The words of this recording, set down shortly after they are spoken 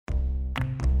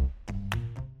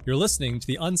You're listening to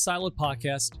the Unsiloed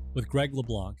podcast with Greg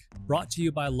LeBlanc, brought to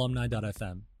you by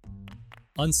alumni.fm.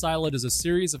 Unsiloed is a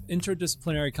series of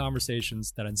interdisciplinary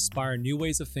conversations that inspire new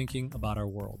ways of thinking about our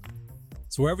world.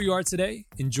 So wherever you are today,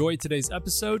 enjoy today's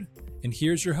episode, and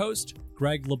here's your host,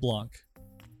 Greg LeBlanc.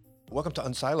 Welcome to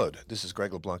Unsiloed. This is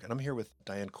Greg LeBlanc, and I'm here with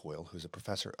Diane Coyle, who's a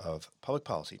professor of public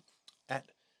policy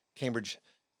at Cambridge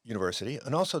University,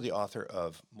 and also the author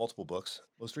of multiple books,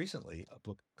 most recently a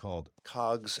book called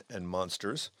Cogs and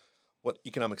Monsters, What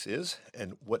Economics Is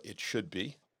and What It Should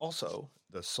Be. Also,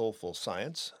 The Soulful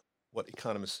Science, What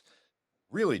Economists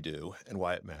Really Do and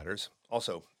Why It Matters.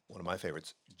 Also, one of my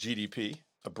favorites, GDP,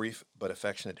 A Brief but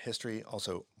Affectionate History,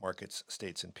 also Markets,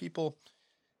 States, and People,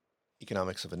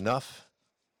 Economics of Enough,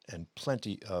 and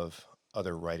plenty of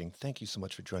other writing. Thank you so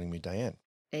much for joining me, Diane.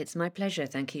 It's my pleasure.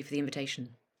 Thank you for the invitation.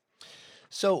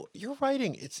 So your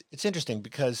writing, it's interesting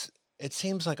because it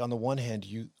seems like on the one hand,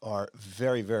 you are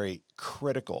very, very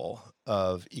critical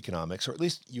of economics, or at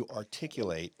least you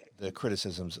articulate the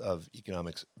criticisms of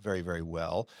economics very, very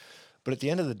well. But at the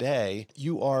end of the day,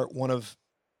 you are one of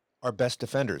our best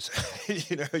defenders.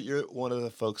 You're one of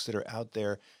the folks that are out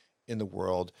there in the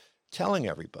world telling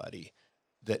everybody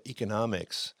that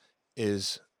economics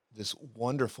is this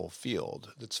wonderful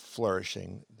field that's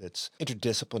flourishing, that's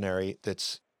interdisciplinary,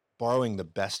 that's borrowing the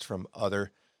best from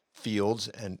other fields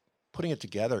and putting it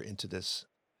together into this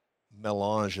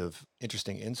melange of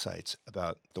interesting insights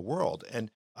about the world. And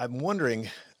I'm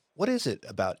wondering, what is it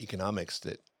about economics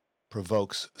that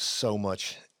provokes so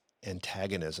much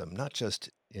antagonism, not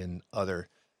just in other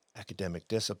academic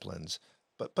disciplines,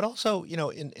 but also,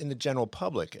 in the general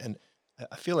public? And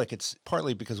I feel like it's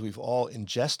partly because we've all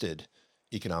ingested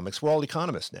economics. We're all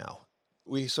economists now.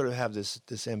 We sort of have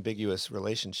this ambiguous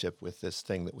relationship with this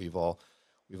thing that we've all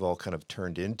kind of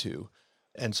turned into.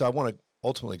 And so I want to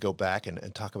ultimately go back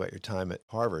and talk about your time at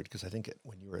Harvard, because I think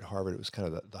when you were at Harvard, it was kind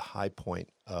of the high point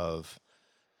of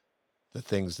the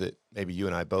things that maybe you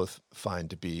and I both find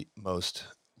to be most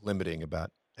limiting about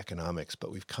economics.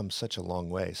 But we've come such a long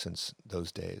way since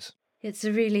those days. It's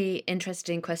a really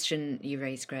interesting question you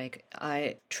raised, Greg.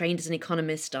 I trained as an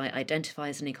economist. I identify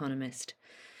as an economist.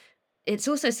 It's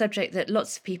also a subject that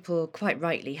lots of people quite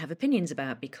rightly have opinions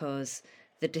about, because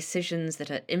the decisions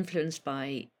that are influenced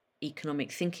by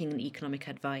economic thinking and economic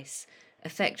advice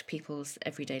affect people's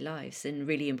everyday lives in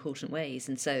really important ways.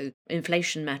 And so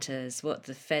inflation matters. What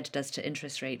the Fed does to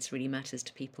interest rates really matters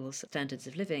to people's standards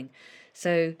of living.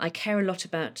 So I care a lot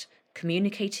about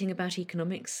communicating about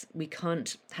economics. We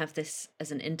can't have this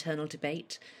as an internal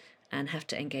debate and have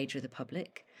to engage with the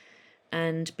public.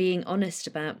 And being honest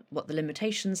about what the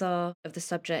limitations are of the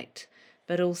subject,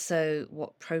 but also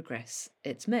what progress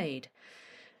it's made.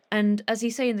 And as you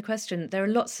say in the question, there are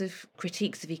lots of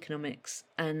critiques of economics,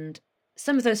 and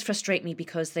some of those frustrate me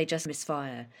because they just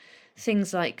misfire.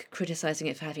 Things like criticising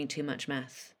it for having too much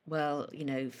math. Well,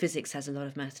 physics has a lot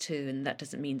of math too, and that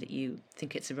doesn't mean that you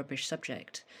think it's a rubbish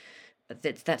subject.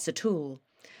 That's a tool.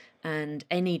 And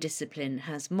any discipline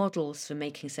has models for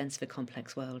making sense of a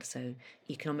complex world. So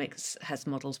economics has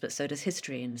models, but so does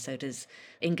history, and so does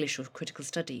English or critical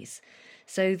studies.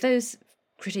 So those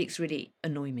critiques really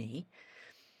annoy me.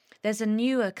 There's a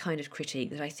newer kind of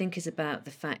critique that I think is about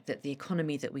the fact that the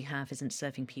economy that we have isn't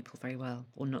serving people very well,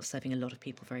 or not serving a lot of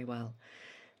people very well.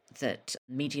 That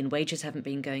median wages haven't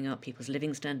been going up, people's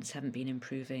living standards haven't been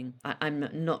improving. I'm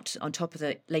not on top of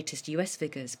the latest US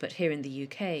figures, but here in the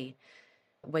UK,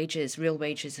 real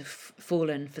wages have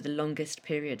fallen for the longest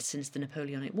period since the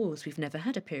Napoleonic Wars. We've never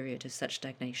had a period of such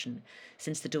stagnation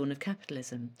since the dawn of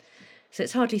capitalism. So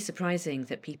it's hardly surprising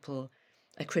that people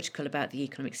are critical about the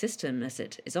economic system as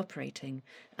it is operating,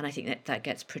 and I think that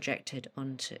gets projected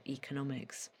onto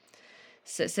economics.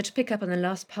 So to pick up on the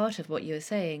last part of what you were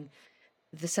saying,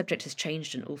 the subject has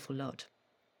changed an awful lot.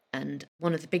 And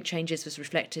one of the big changes was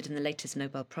reflected in the latest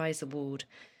Nobel Prize award,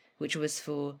 which was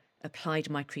for applied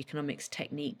microeconomics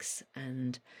techniques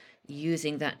and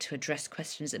using that to address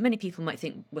questions that many people might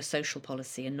think were social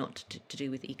policy and not to do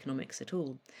with economics at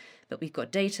all. But we've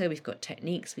got data, we've got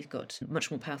techniques, we've got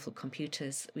much more powerful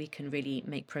computers. We can really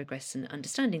make progress in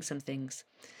understanding some things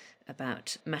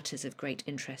about matters of great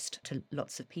interest to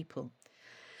lots of people.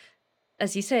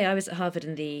 As you say, I was at Harvard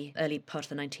in the early part of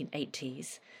the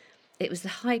 1980s. It was the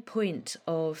high point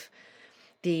of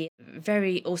the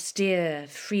very austere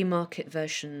free market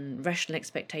version, rational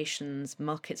expectations,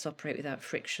 markets operate without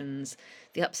frictions.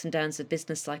 The ups and downs of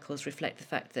business cycles reflect the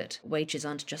fact that wages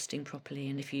aren't adjusting properly,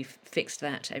 and if you fixed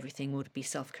that, everything would be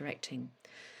self-correcting.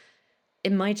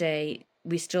 In my day,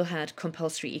 we still had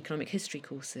compulsory economic history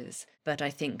courses, but I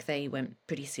think they went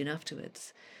pretty soon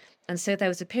afterwards. And so there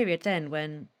was a period then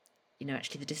when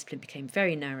actually the discipline became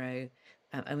very narrow,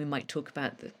 and we might talk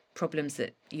about the problems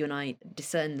that you and I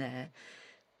discern there.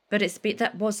 But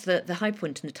that was the high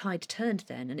point, and the tide turned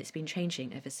then, and it's been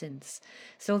changing ever since.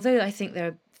 So although I think there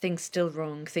are things still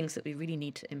wrong, things that we really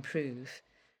need to improve,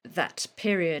 that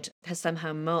period has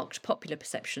somehow marked popular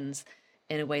perceptions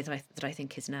in a way that I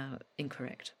think is now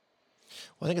incorrect.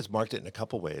 Well, I think it's marked it in a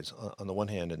couple ways. On the one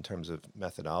hand, in terms of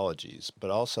methodologies,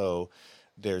 but also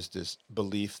there's this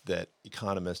belief that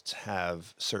economists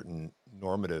have certain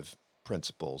normative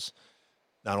principles,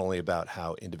 not only about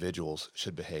how individuals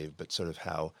should behave, but sort of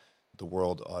how the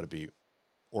world ought to be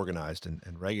organized and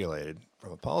regulated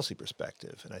from a policy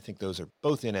perspective. And I think those are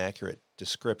both inaccurate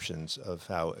descriptions of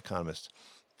how economists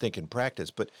think and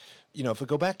practice. But, if we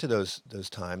go back to those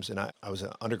times, and I was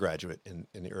an undergraduate in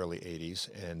the early 80s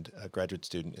and a graduate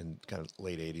student in kind of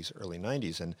late 80s, early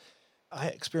 90s, and I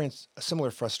experienced a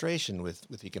similar frustration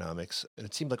with economics, and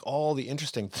it seemed like all the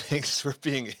interesting things were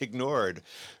being ignored.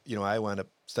 I wound up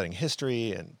studying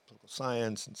history and political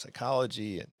science and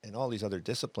psychology and all these other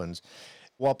disciplines.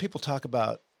 While people talk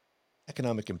about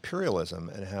economic imperialism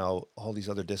and how all these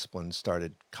other disciplines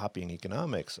started copying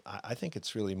economics, I think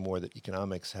it's really more that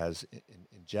economics has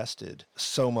ingested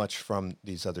so much from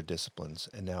these other disciplines.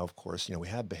 And now, of course, we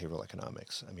have behavioral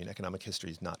economics. I mean, economic history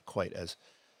is not quite as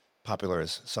popular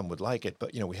as some would like it,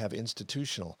 but we have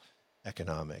institutional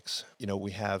economics.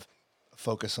 We have a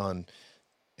focus on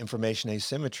information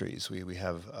asymmetries. We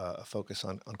have a focus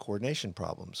on coordination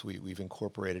problems. We've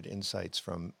incorporated insights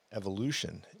from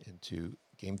evolution into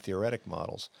game theoretic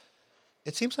models.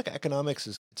 It seems like economics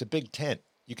it's a big tent.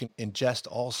 You can ingest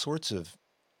all sorts of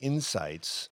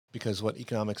insights because what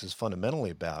economics is fundamentally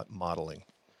about, modeling.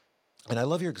 And I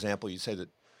love your example. You say that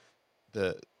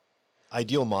the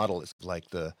ideal model is like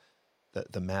the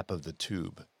map of the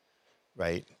tube,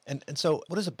 right? And so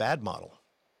what does a bad model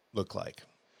look like?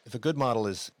 If a good model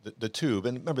is the tube,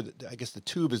 and remember, I guess the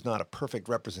tube is not a perfect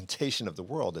representation of the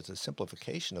world. It's a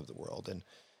simplification of the world. And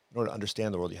in order to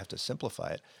understand the world, you have to simplify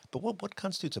it. But what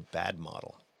constitutes a bad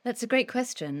model? That's a great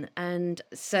question. And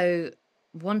so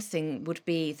one thing would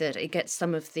be that it gets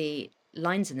some of the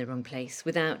lines in the wrong place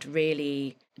without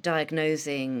really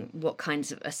diagnosing what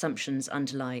kinds of assumptions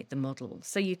underlie the model.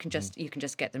 So you can just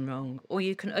get them wrong, or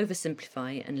you can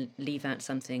oversimplify and leave out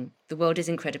something. The world is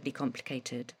incredibly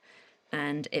complicated,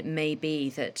 and it may be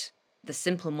that the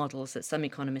simple models that some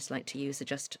economists like to use are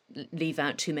just leave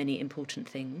out too many important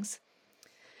things.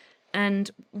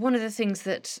 And one of the things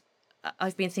that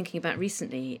I've been thinking about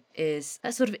recently is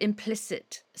a sort of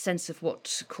implicit sense of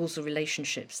what causal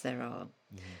relationships there are.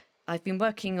 I've been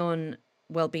working on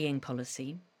well-being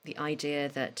policy, the idea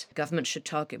that government should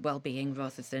target well-being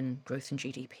rather than growth in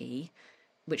GDP,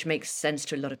 which makes sense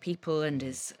to a lot of people and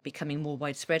is becoming more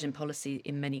widespread in policy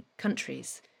in many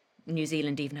countries. New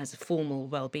Zealand even has a formal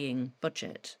well-being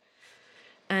budget.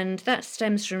 And that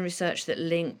stems from research that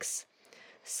links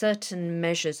certain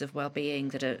measures of well-being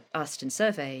that are asked in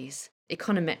surveys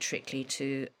econometrically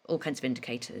to all kinds of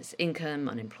indicators: income,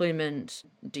 unemployment,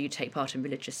 do you take part in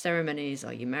religious ceremonies,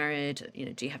 are you married,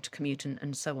 do you have to commute,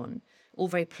 and so on. All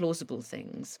very plausible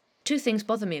things. Two things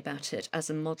bother me about it as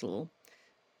a model.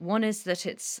 One is that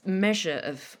its measure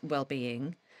of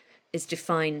well-being is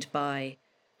defined by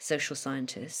social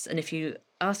scientists, and if you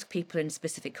ask people in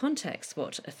specific contexts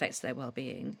what affects their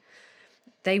well-being,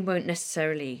 they won't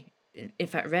necessarily, in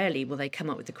fact, rarely will they come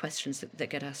up with the questions that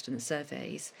get asked in the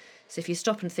surveys. So if you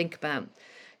stop and think about,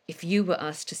 if you were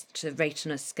asked to rate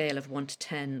on a scale of 1 to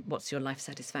 10, what's your life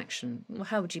satisfaction? Well,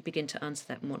 how would you begin to answer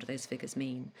that, and what do those figures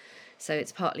mean? So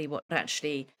it's partly what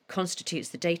actually constitutes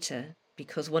the data,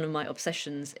 because one of my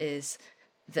obsessions is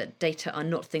that data are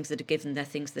not things that are given, they're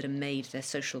things that are made, they're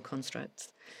social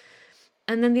constructs.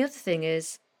 And then the other thing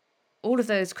is, all of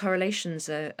those correlations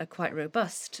are quite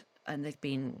robust, and they've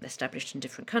been established in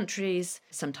different countries,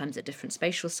 sometimes at different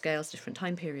spatial scales, different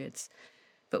time periods.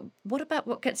 But what about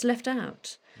what gets left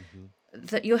out?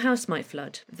 That your house might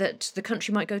flood, that the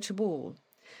country might go to war.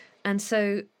 And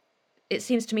so it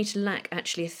seems to me to lack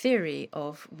actually a theory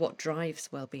of what drives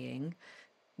well-being,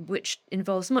 which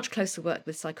involves much closer work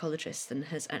with psychologists than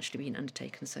has actually been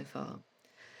undertaken so far.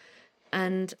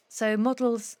 And so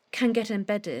models can get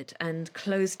embedded and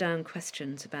close down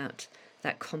questions about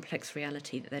that complex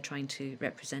reality that they're trying to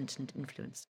represent and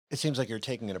influence. It seems like you're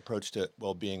taking an approach to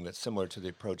well-being that's similar to the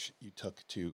approach you took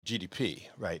to GDP,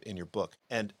 right, in your book.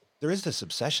 And there is this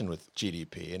obsession with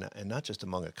GDP, and not just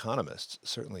among economists,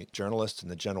 certainly journalists and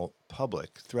the general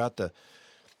public. Throughout the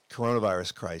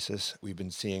coronavirus crisis, we've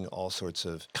been seeing all sorts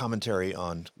of commentary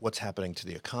on what's happening to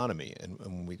the economy. And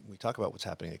when we talk about what's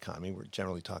happening to the economy, we're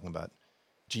generally talking about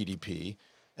GDP.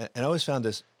 And I always found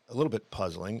this a little bit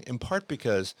puzzling, in part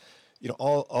because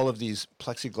all of these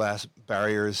plexiglass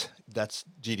barriers, that's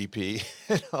GDP,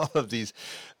 and all of these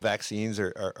vaccines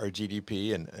are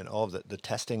GDP, and all of the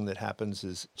testing that happens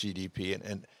is GDP.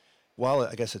 And while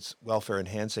I guess it's welfare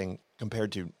enhancing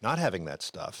compared to not having that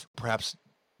stuff, perhaps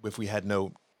if we had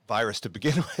no virus to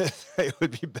begin with, it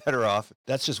would be better off.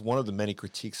 That's just one of the many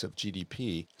critiques of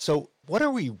GDP. So what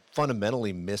are we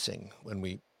fundamentally missing when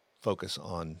we focus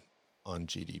on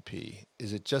GDP?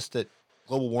 Is it just that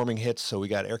global warming hits, so we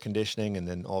got air conditioning, and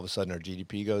then all of a sudden our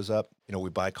GDP goes up? We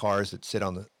buy cars that sit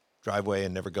on the driveway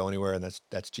and never go anywhere, and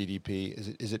that's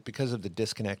GDP. Is it because of the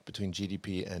disconnect between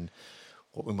GDP and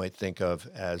what we might think of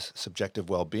as subjective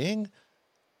well-being,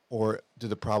 or do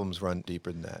the problems run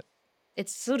deeper than that?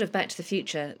 It's sort of back to the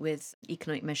future with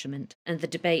economic measurement and the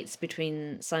debates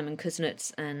between Simon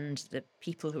Kuznets and the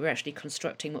people who were actually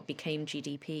constructing what became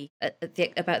GDP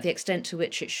about the extent to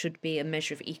which it should be a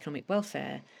measure of economic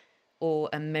welfare or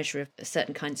a measure of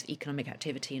certain kinds of economic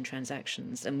activity and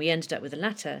transactions. And we ended up with the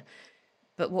latter.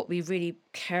 But what we really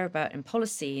care about in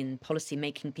policy and policy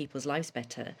making people's lives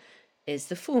better is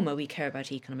the former. We care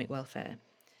about economic welfare.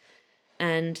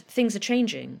 And things are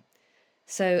changing.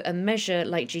 So a measure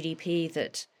like GDP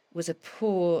that was a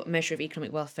poor measure of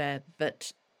economic welfare,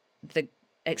 but the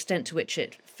extent to which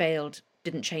it failed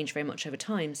didn't change very much over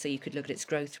time, so you could look at its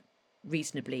growth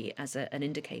reasonably as an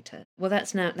indicator. Well,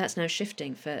 that's now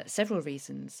shifting for several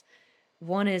reasons.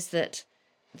 One is that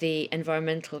the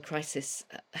environmental crisis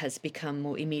has become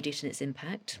more immediate in its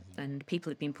impact, and people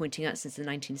have been pointing out since the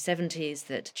 1970s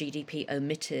that GDP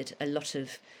omitted a lot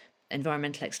of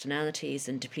environmental externalities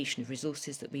and depletion of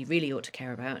resources that we really ought to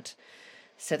care about.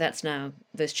 So that's now,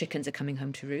 those chickens are coming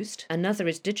home to roost. Another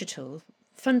is digital,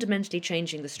 fundamentally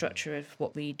changing the structure of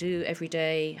what we do every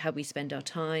day, how we spend our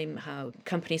time, how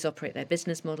companies operate their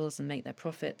business models and make their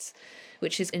profits,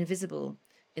 which is invisible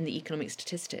in the economic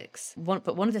statistics.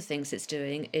 But one of the things it's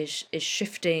doing is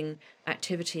shifting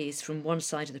activities from one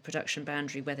side of the production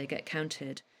boundary where they get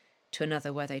counted to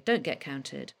another where they don't get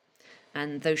counted.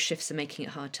 And those shifts are making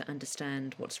it hard to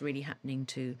understand what's really happening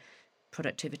to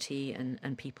productivity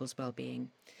and people's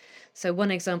well-being. So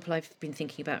one example I've been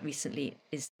thinking about recently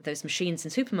is those machines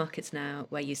in supermarkets now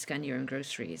where you scan your own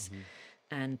groceries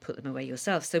and put them away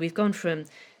yourself. So we've gone from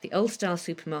the old-style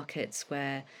supermarkets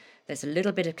where there's a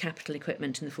little bit of capital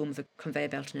equipment in the form of a conveyor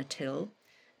belt and a till,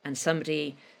 and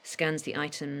somebody scans the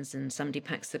items and somebody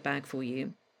packs the bag for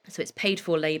you. So it's paid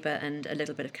for labour and a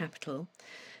little bit of capital.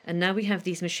 And now we have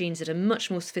these machines that are much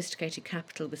more sophisticated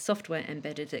capital with software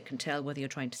embedded that can tell whether you're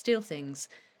trying to steal things,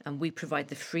 and we provide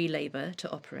the free labour to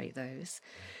operate those.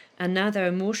 And now there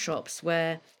are more shops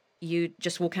where you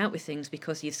just walk out with things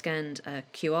because you've scanned a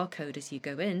QR code as you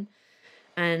go in.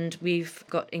 And we've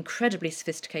got incredibly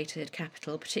sophisticated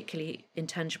capital, particularly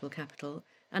intangible capital,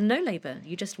 and no labour.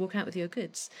 You just walk out with your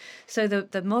goods. So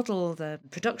the model, the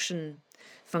production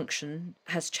function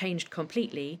has changed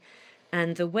completely.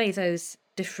 And the way those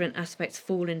different aspects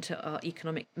fall into our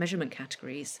economic measurement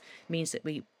categories means that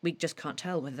we just can't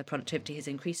tell whether the productivity has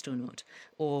increased or not,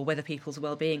 or whether people's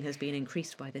well-being has been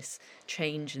increased by this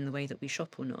change in the way that we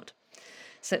shop or not.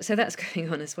 So that's going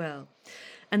on as well.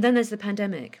 And then there's the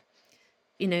pandemic.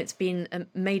 It's been a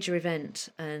major event,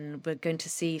 and we're going to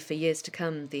see for years to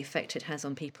come the effect it has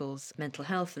on people's mental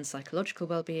health and psychological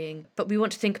well-being. But we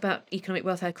want to think about economic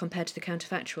welfare compared to the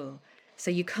counterfactual. So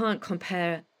you can't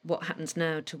compare what happens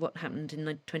now to what happened in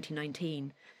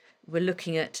 2019. We're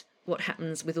looking at what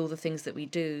happens with all the things that we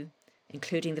do,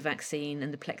 including the vaccine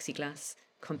and the plexiglass,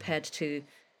 compared to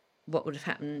what would have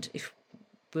happened if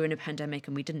we were in a pandemic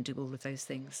and we didn't do all of those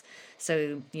things.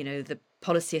 So, the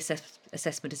policy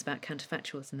assessment is about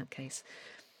counterfactuals in that case.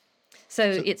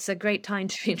 So it's a great time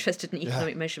to be interested in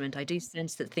economic measurement. I do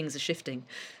sense that things are shifting.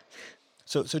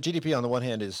 So GDP on the one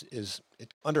hand is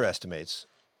it underestimates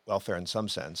welfare in some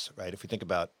sense, right? If we think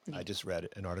about, I just read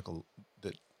an article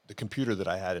that the computer that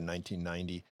I had in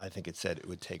 1990, I think it said it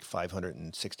would take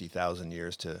 560,000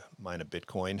 years to mine a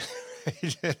Bitcoin.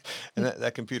 Right? And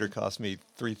that computer cost me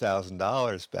 $3,000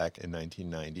 back in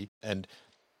 1990. And,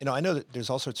 I know that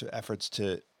there's all sorts of efforts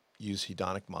to use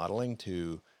hedonic modeling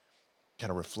to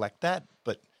kind of reflect that,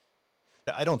 but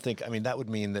I don't think, that would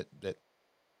mean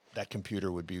that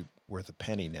computer would be worth a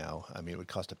penny now. It would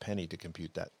cost a penny to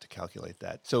compute that, to calculate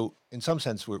that. So in some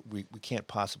sense, we can't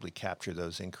possibly capture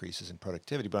those increases in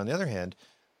productivity. But on the other hand,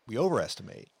 we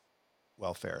overestimate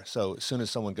welfare. So as soon as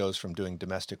someone goes from doing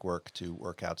domestic work to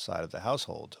work outside of the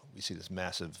household, we see this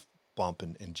massive bump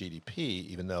in GDP,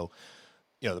 even though,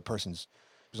 the person's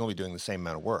only doing the same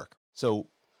amount of work. So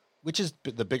which is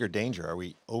the bigger danger? Are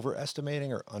we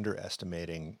overestimating or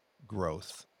underestimating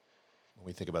growth when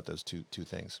we think about those two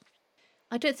things?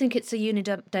 I don't think it's a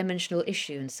unidimensional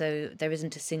issue, and so there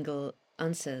isn't a single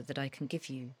answer that I can give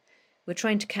you. We're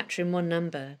trying to capture in one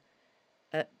number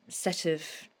a set of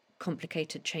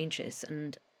complicated changes,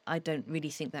 and I don't really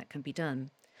think that can be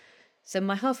done. So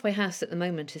my halfway house at the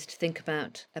moment is to think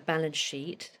about a balance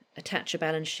sheet, attach a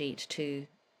balance sheet to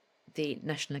the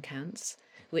national accounts,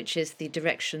 which is the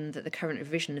direction that the current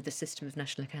revision of the system of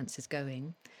national accounts is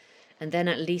going. And then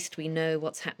at least we know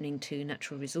what's happening to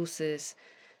natural resources,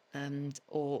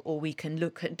 or we can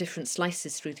look at different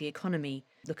slices through the economy,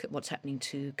 look at what's happening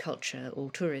to culture or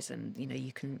tourism.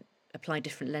 You can apply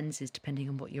different lenses depending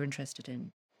on what you're interested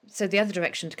in. So the other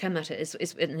direction to come at it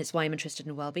is and it's why I'm interested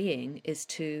in well-being, is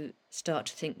to start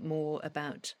to think more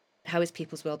about how is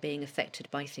people's well-being affected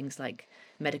by things like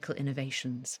medical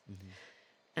innovations.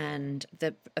 And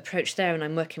the approach there, and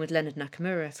I'm working with Leonard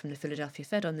Nakamura from the Philadelphia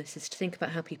Fed on this, is to think about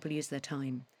how people use their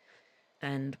time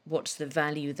and what's the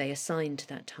value they assign to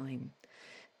that time.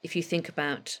 If you think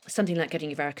about something like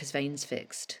getting your varicose veins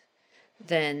fixed,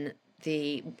 then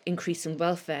the increase in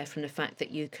welfare from the fact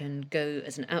that you can go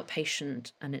as an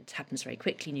outpatient and it happens very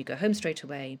quickly and you go home straight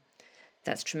away,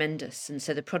 that's tremendous. And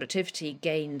so the productivity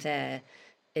gain there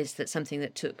is that something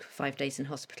that took 5 days in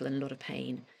hospital and a lot of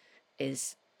pain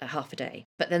is a half a day.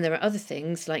 But then there are other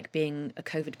things like being a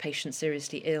COVID patient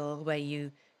seriously ill, where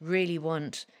you really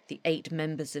want the 8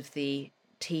 members of the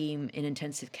team in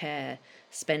intensive care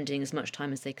spending as much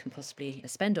time as they can possibly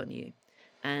spend on you.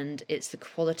 And it's the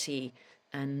quality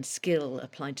and skill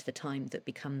applied to the time that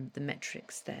become the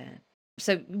metrics there.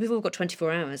 So we've all got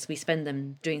 24 hours. We spend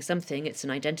them doing something. It's an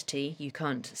identity. You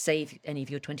can't save any of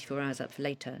your 24 hours up for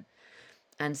later.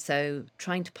 And so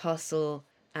trying to parcel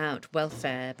out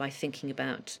welfare by thinking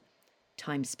about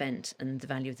time spent and the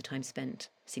value of the time spent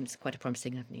seems quite a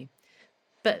promising avenue.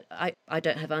 But I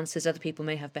don't have answers. Other people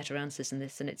may have better answers than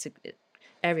this, and it's an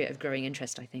area of growing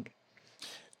interest, I think.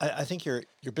 I think your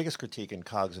biggest critique in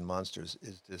Cogs and Monsters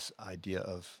is this idea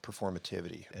of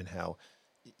performativity, and how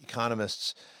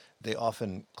economists, they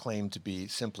often claim to be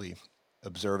simply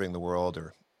observing the world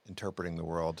or interpreting the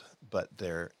world, but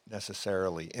they're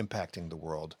necessarily impacting the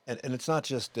world. And it's not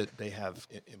just that they have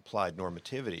implied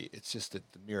normativity, it's just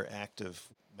that the mere act of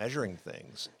measuring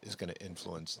things is going to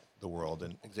influence the world.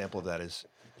 An example of that is,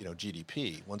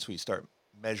 GDP. Once we start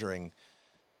measuring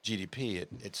GDP,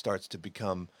 it starts to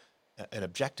become an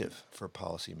objective for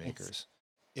policymakers. Yes.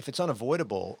 If it's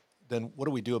unavoidable, then what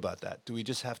do we do about that? Do we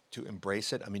just have to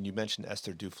embrace it? I mean, you mentioned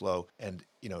Esther Duflo, and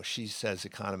she says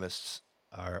economists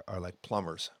are like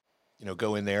plumbers.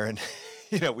 Go in there and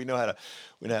we know how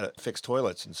to fix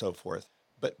toilets and so forth.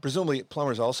 But presumably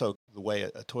plumbers also, the way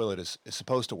a toilet is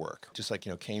supposed to work. Just like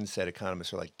Keynes said,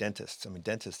 economists are like dentists. I mean,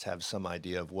 dentists have some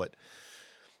idea of what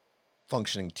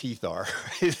functioning teeth are.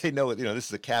 They know, this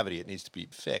is a cavity, it needs to be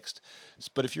fixed.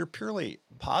 But if you're purely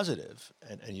positive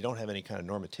and you don't have any kind of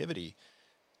normativity,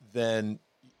 then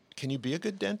can you be a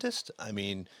good dentist? I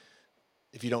mean,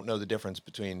 if you don't know the difference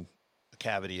between a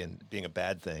cavity and being a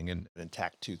bad thing and an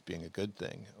intact tooth being a good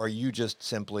thing, or are you just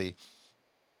simply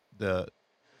the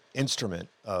instrument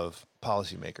of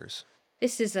policymakers?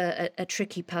 This is a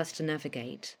tricky path to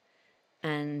navigate.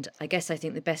 And I guess I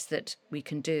think the best that we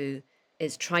can do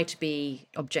is try to be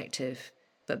objective,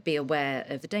 but be aware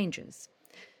of the dangers.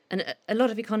 And a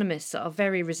lot of economists are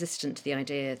very resistant to the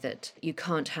idea that you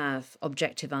can't have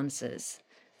objective answers,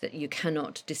 that you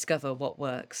cannot discover what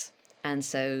works. And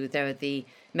so there are the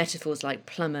metaphors like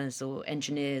plumbers or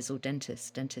engineers or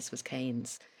dentists. Dentist was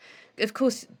Keynes. Of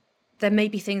course, there may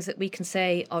be things that we can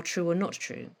say are true or not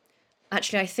true.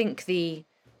 Actually, I think the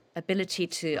ability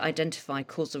to identify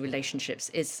causal relationships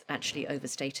is actually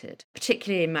overstated,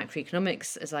 particularly in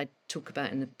macroeconomics, as I talk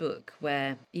about in the book,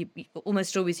 where you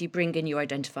almost always you bring in your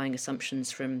identifying assumptions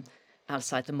from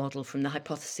outside the model, from the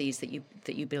hypotheses that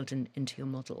you build into your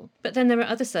model. But then there are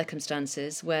other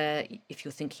circumstances where, if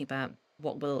you're thinking about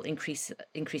what will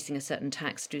increasing a certain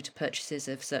tax due to purchases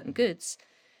of certain goods,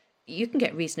 you can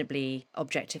get reasonably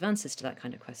objective answers to that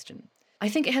kind of question. I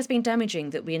think it has been damaging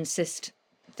that we insist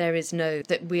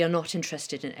that we are not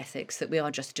interested in ethics, that we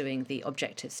are just doing the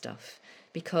objective stuff,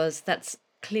 because that's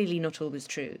clearly not always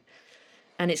true.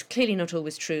 And it's clearly not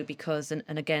always true because, and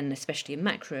again, especially in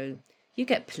macro, you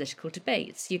get political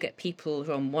debates. You get people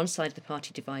who are on one side of the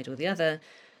party divide or the other,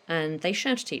 and they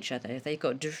shout at each other. They've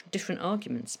got different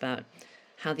arguments about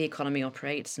how the economy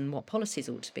operates and what policies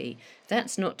ought to be.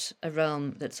 That's not a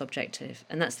realm that's objective,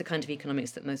 and that's the kind of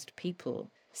economics that most people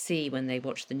see when they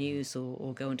watch the news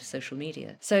or go onto social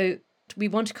media. So we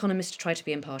want economists to try to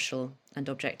be impartial and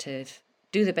objective,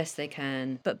 do the best they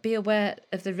can, but be aware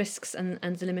of the risks and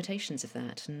the limitations of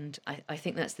that. And I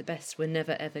think that's the best. We're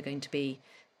never, ever going to be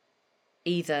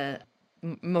either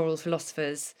moral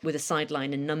philosophers with a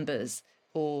sideline in numbers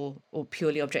or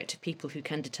purely objective people who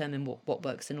can determine what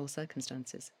works in all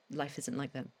circumstances. Life isn't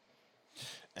like that.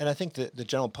 And I think that the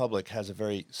general public has a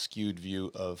very skewed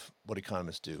view of what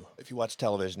economists do. If you watch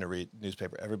television or read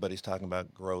newspaper, everybody's talking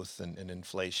about growth and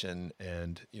inflation,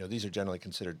 and these are generally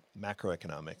considered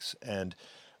macroeconomics. And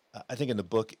I think in the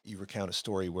book you recount a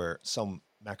story where some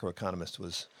macroeconomist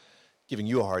was giving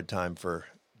you a hard time for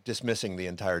dismissing the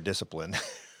entire discipline,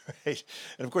 right?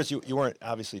 And of course, you weren't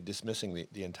obviously dismissing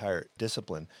the entire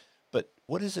discipline, but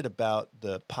what is it about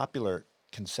the popular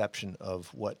conception of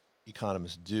what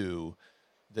economists do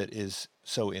that is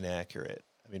so inaccurate?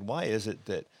 I mean, why is it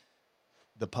that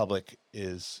the public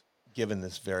is given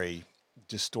this very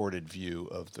distorted view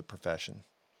of the profession?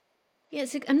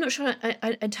 Yes, I'm not sure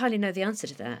I entirely know the answer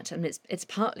to that. I mean, it's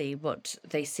partly what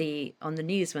they see on the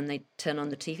news when they turn on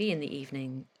the TV in the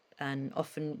evening. And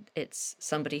often it's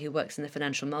somebody who works in the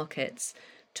financial markets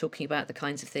talking about the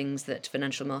kinds of things that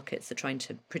financial markets are trying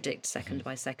to predict second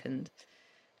by second.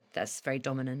 That's very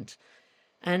dominant.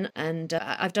 And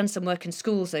I've done some work in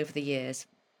schools over the years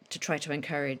to try to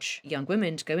encourage young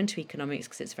women to go into economics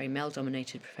because it's a very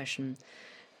male-dominated profession.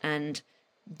 And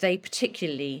they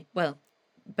particularly, well,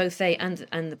 both they and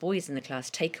the boys in the class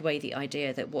take away the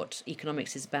idea that what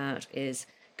economics is about is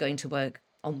going to work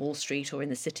on Wall Street or in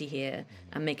the city here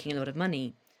and making a lot of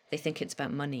money. They think it's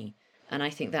about money. And I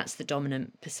think that's the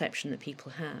dominant perception that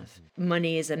people have.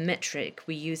 Money is a metric.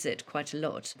 We use it quite a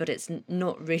lot, but it's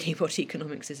not really what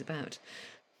economics is about.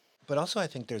 But also I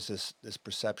think there's this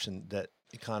perception that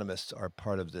economists are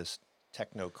part of this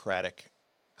technocratic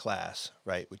class,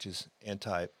 right, which is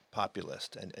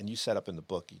anti-populist. And you set up in the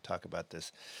book, you talk about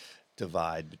this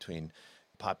divide between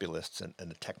populists and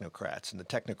the technocrats. And the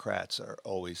technocrats are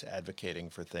always advocating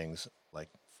for things like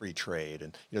free trade.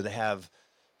 And, they have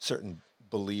certain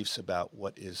beliefs about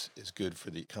what is good for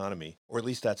the economy, or at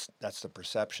least that's the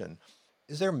perception.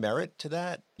 Is there merit to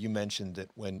that? You mentioned that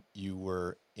when you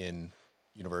were in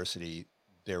university,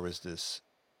 there was this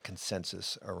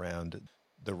consensus around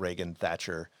the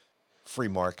Reagan-Thatcher free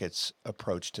markets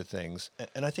approach to things.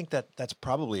 And I think that's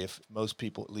probably, if most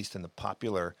people, at least in the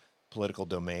popular political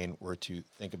domain, were to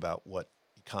think about what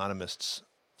economists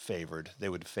favored, they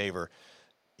would favor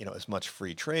as much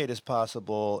free trade as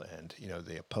possible, and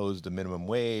they oppose the minimum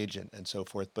wage and so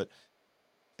forth. But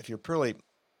if you're purely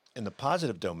in the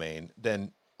positive domain,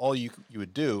 then all you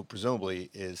would do,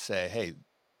 presumably, is say, hey,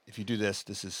 if you do this,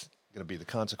 this is going to be the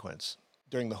consequence.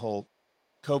 During the whole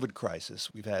COVID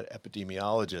crisis, we've had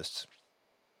epidemiologists.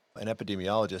 An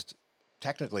epidemiologist,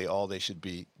 technically all they should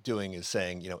be doing is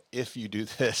saying, if you do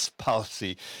this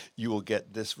policy, you will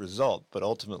get this result. But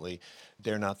ultimately,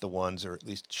 they're not the ones, or at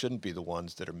least shouldn't be the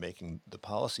ones, that are making the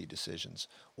policy decisions.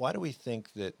 Why do we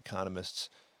think that economists,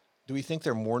 do we think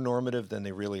they're more normative than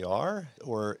they really are?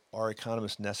 Or are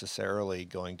economists necessarily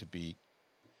going to be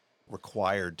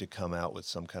required to come out with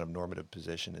some kind of normative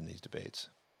position in these debates?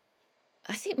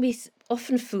 I think we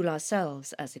often fool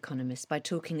ourselves as economists by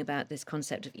talking about this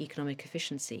concept of economic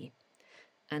efficiency.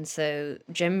 And so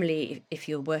generally, if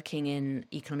you're working in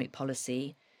economic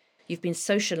policy, you've been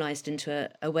socialized into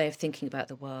a way of thinking about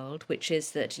the world, which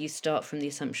is that you start from the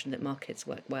assumption that markets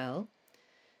work well.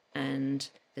 And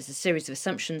there's a series of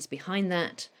assumptions behind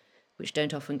that, which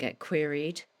don't often get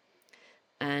queried.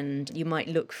 And you might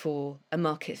look for a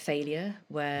market failure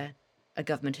where a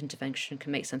government intervention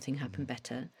can make something happen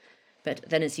better. But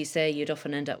then, as you say, you'd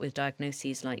often end up with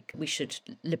diagnoses like we should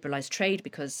liberalize trade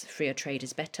because freer trade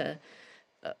is better,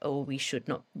 or we should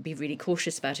not be really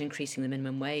cautious about increasing the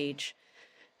minimum wage.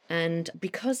 And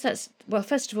because that's, well,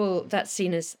 first of all, that's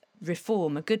seen as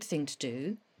reform, a good thing to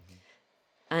do.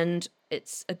 And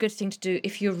it's a good thing to do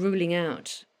if you're ruling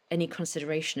out any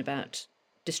consideration about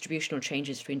distributional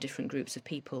changes between different groups of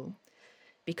people,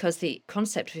 because the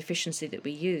concept of efficiency that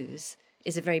we use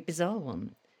is a very bizarre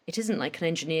one. It isn't like an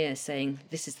engineer saying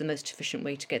this is the most efficient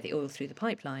way to get the oil through the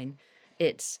pipeline.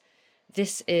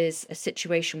 This is a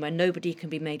situation where nobody can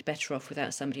be made better off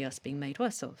without somebody else being made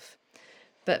worse off.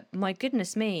 But my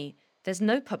goodness me, there's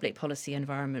no public policy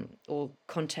environment or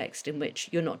context in which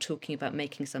you're not talking about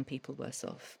making some people worse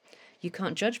off. You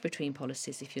can't judge between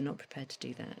policies if you're not prepared to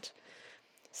do that.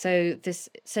 So this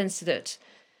sense that,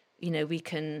 we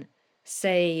can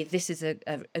say this is a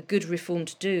good reform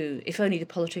to do if only the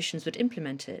politicians would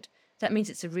implement it, that means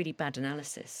it's a really bad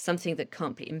analysis, something that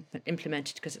can't be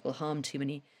implemented because it will harm too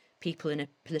many people in a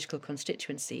political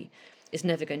constituency. is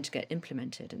never going to get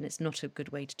implemented, and it's not a good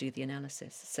way to do the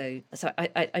analysis. So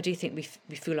I do think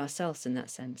we fool ourselves in that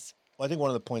sense. Well, I think one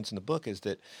of the points in the book is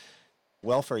that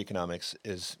welfare economics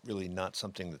is really not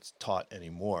something that's taught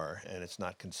anymore, and it's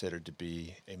not considered to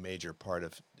be a major part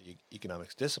of the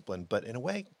economics discipline. But in a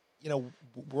way,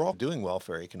 we're all doing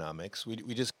welfare economics. We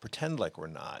just pretend like we're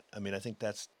not. I mean, I think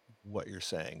that's what you're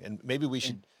saying. And maybe we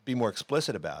should be more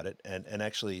explicit about it and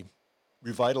actually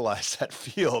revitalize that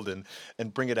field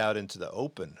and bring it out into the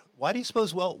open. Why do you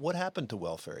suppose, what happened to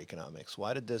welfare economics?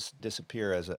 Why did this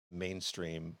disappear as a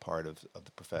mainstream part of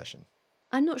the profession?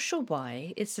 I'm not sure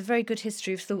why. It's a very good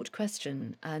history of thought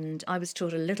question, and I was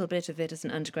taught a little bit of it as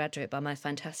an undergraduate by my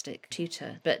fantastic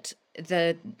tutor. But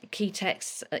the key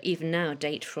texts, even now,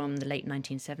 date from the late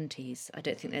 1970s. I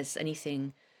don't think there's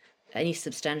any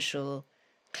substantial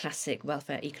classic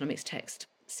welfare economics text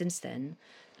since then,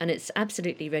 and it's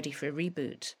absolutely ready for a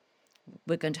reboot.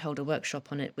 We're going to hold a workshop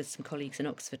on it with some colleagues in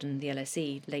Oxford and the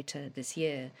LSE later this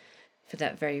year for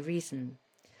that very reason.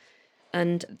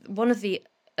 And one of the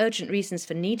urgent reasons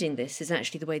for needing this is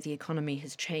actually the way the economy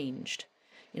has changed.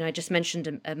 I just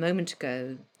mentioned a moment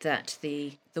ago that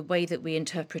the way that we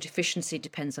interpret efficiency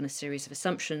depends on a series of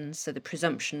assumptions. So the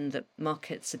presumption that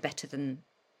markets are better than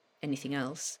anything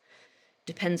else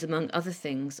depends, among other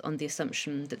things, on the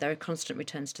assumption that there are constant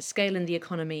returns to scale in the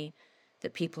economy,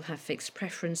 that people have fixed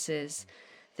preferences,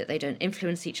 that they don't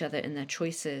influence each other in their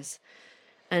choices.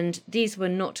 And these were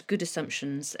not good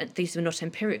assumptions, and these were not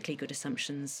empirically good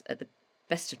assumptions at the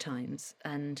best of times,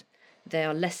 and they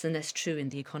are less and less true in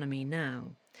the economy now.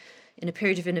 In a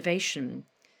period of innovation,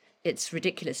 it's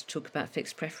ridiculous to talk about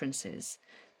fixed preferences,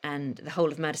 and the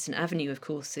whole of Madison Avenue, of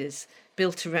course, is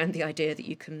built around the idea that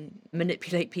you can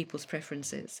manipulate people's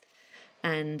preferences.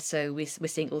 And so we're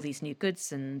seeing all these new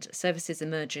goods and services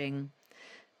emerging.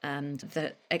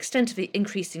 The extent of the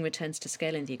increasing returns to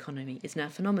scale in the economy is now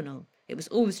phenomenal. It was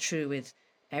always true with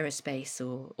aerospace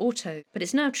or auto, but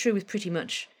it's now true with pretty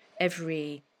much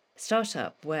every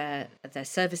startup where their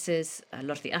services, a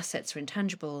lot of the assets are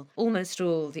intangible. Almost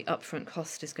all the upfront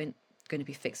cost is going to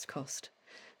be fixed cost.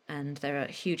 And there are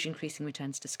huge increasing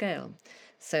returns to scale.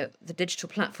 So the digital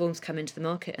platforms come into the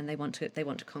market and they want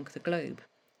to conquer the globe,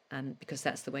 because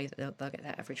that's the way that they'll get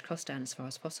their average cost down as far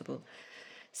as possible.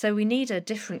 So we need a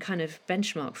different kind of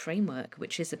benchmark framework,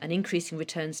 which is an increasing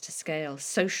returns to scale,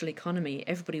 social economy,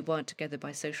 everybody wired together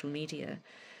by social media,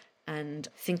 and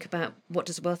think about what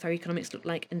does welfare economics look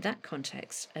like in that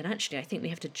context. And actually, I think we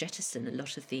have to jettison a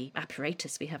lot of the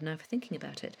apparatus we have now for thinking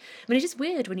about it. I mean, it is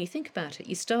weird when you think about it.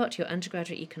 You start your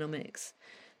undergraduate economics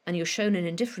and you're shown an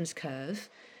indifference curve,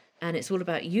 and it's all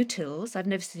about utils. I've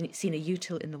never seen a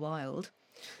util in the wild.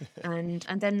 And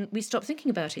then we stop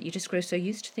thinking about it. You just grow so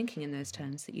used to thinking in those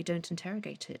terms that you don't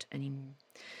interrogate it anymore.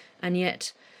 And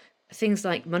yet things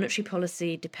like monetary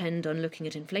policy depend on looking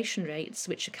at inflation rates,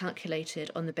 which are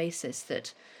calculated on the basis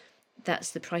that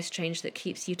that's the price change that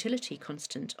keeps utility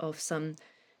constant of some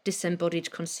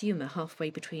disembodied consumer halfway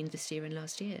between this year and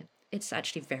last year. It's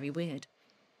actually very weird.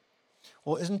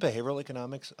 Well, isn't behavioral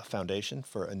economics a foundation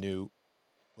for a new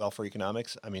welfare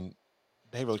economics? I mean,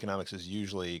 behavioral economics is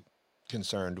usually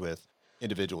concerned with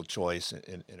individual choice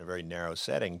in a very narrow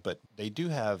setting, but they do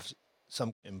have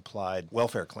some implied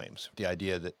welfare claims. The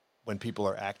idea that when people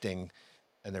are acting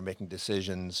and they're making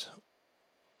decisions,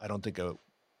 I don't think a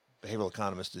behavioral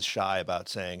economist is shy about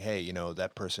saying, hey,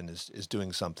 that person is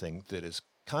doing something that is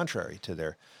contrary to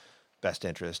their best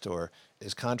interest or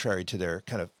is contrary to their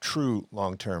kind of true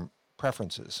long-term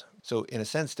preferences. So in a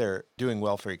sense, they're doing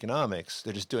welfare economics.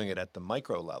 They're just doing it at the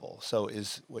micro level. So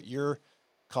is what you're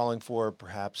calling for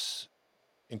perhaps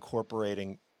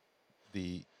incorporating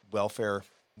the welfare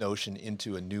notion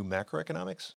into a new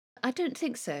macroeconomics? I don't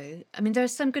think so. I mean, there are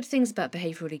some good things about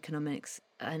behavioral economics,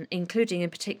 and including in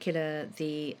particular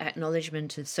the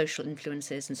acknowledgement of social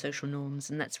influences and social norms,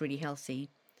 and that's really healthy.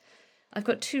 I've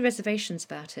got two reservations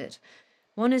about it.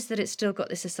 One is that it's still got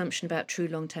this assumption about true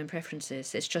long-term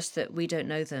preferences. It's just that we don't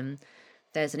know them.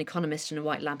 There's an economist in a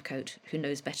white lab coat who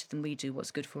knows better than we do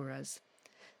what's good for us.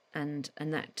 And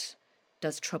that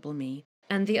does trouble me.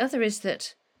 And the other is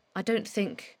that I don't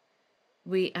think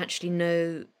we actually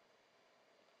know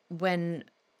when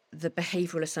the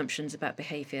behavioural assumptions about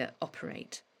behaviour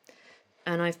operate.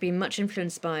 And I've been much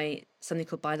influenced by something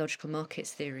called biological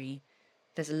markets theory.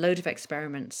 There's a load of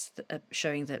experiments that are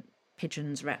showing that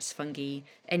pigeons, rats, fungi,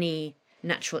 any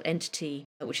natural entity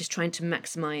which is trying to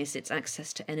maximise its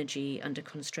access to energy under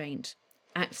constraint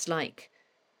acts like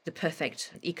the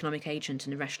perfect economic agent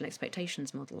in a rational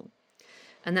expectations model.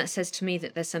 And that says to me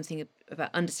that there's something about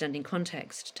understanding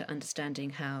context to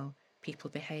understanding how people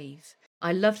behave.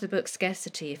 I loved the book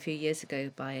Scarcity a few years ago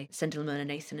by Sendil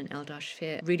Murnanathan and Eldar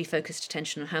Shafir. It really focused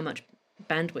attention on how much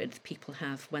bandwidth people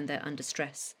have when they're under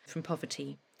stress from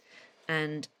poverty.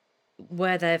 And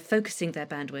where they're focusing their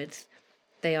bandwidth,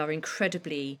 they are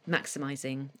incredibly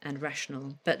maximizing and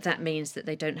rational, but that means that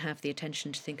they don't have the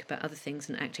attention to think about other things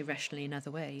and act irrationally in other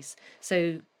ways.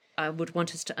 So I would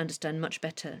want us to understand much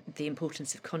better the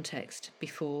importance of context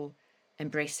before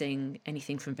embracing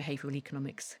anything from behavioral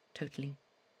economics totally.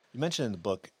 You mentioned in the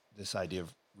book this idea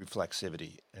of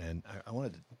reflexivity, and I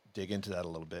wanted to dig into that a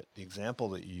little bit. The example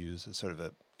that you use is sort of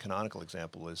a canonical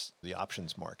example is the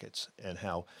options markets, and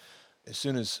how as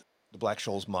soon as the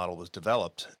Black-Scholes model was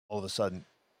developed, all of a sudden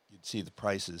you'd see the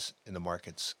prices in the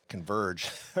markets converge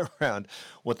around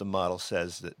what the model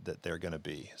says that they're going to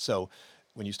be. So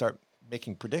when you start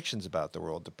making predictions about the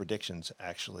world, the predictions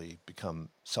actually become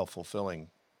self-fulfilling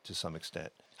to some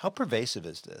extent. How pervasive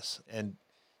is this? And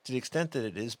to the extent that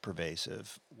it is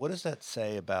pervasive, what does that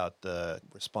say about the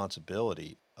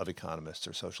responsibility of economists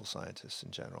or social scientists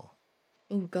in general?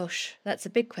 Oh gosh, that's a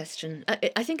big question.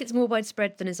 I think it's more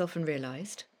widespread than is often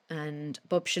realised. And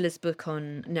Bob Schiller's book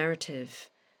on narrative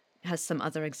has some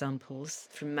other examples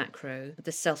from macro.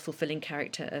 The self-fulfilling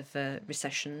character of a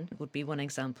recession would be one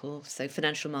example. So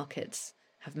financial markets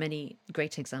have many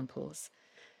great examples.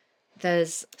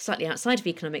 There's, slightly outside of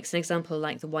economics, an example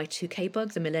like the Y2K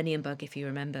bug, the millennium bug, if you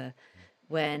remember,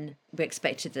 when we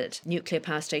expected that nuclear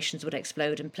power stations would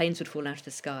explode and planes would fall out of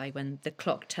the sky when the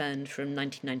clock turned from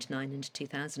 1999 into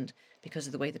 2000 because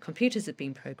of the way the computers had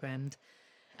been programmed.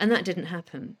 And that didn't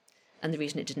happen. And the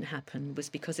reason it didn't happen was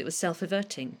because it was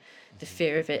self-averting. The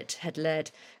fear of it had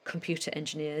led computer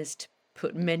engineers to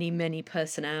put many, many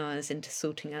person hours into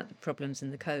sorting out the problems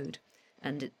in the code.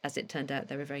 And as it turned out,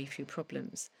 there were very few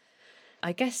problems.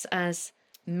 I guess as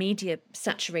media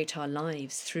saturate our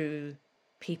lives through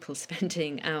people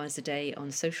spending hours a day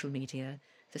on social media,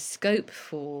 the scope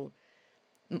for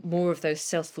more of those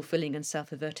self-fulfilling and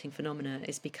self-averting phenomena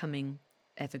is becoming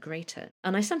ever greater.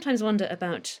 And I sometimes wonder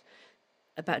about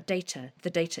data,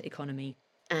 the data economy.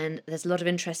 And there's a lot of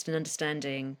interest in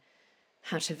understanding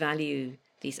how to value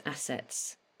these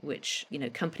assets, which,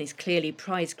 companies clearly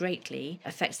prize greatly,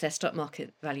 affects their stock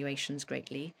market valuations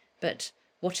greatly. But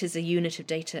what is a unit of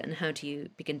data and how do you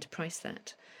begin to price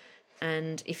that?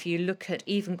 And if you look at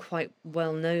even quite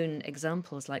well-known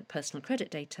examples like personal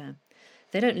credit data,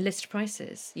 they don't list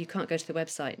prices. You can't go to the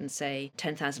website and say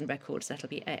 10,000 records, that'll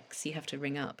be X. You have to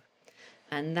ring up.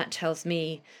 And that tells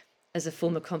me, as a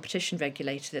former competition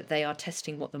regulator, that they are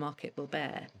testing what the market will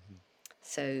bear. Mm-hmm.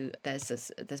 So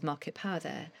there's market power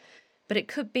there. But it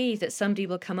could be that somebody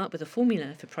will come up with a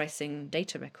formula for pricing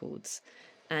data records.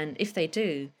 And if they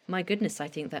do, my goodness, I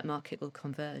think that market will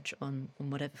converge on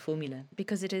whatever formula,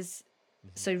 because it is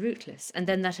so rootless. And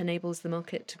then that enables the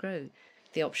market to grow.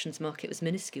 The options market was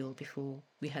minuscule before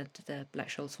we had the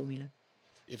Black-Scholes formula.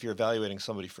 If you're evaluating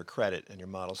somebody for credit and your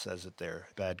model says that they're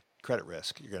bad credit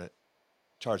risk, you're going to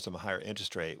charge them a higher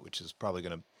interest rate, which is probably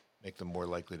going to make them more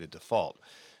likely to default.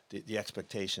 The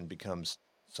expectation becomes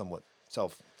somewhat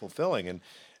self-fulfilling.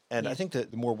 And yeah. I think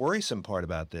that the more worrisome part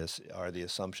about this are the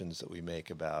assumptions that we make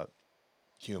about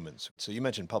humans. So you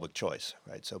mentioned public choice,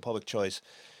 right? So public choice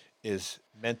is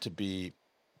meant to be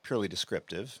purely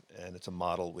descriptive, and it's a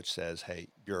model which says, hey,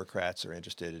 bureaucrats are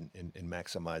interested in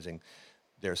maximizing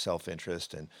their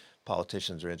self-interest, and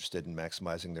politicians are interested in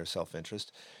maximizing their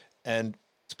self-interest. And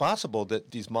it's possible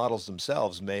that these models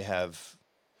themselves may have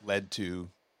led to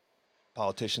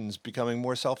politicians becoming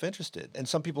more self-interested. And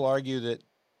some people argue that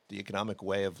the economic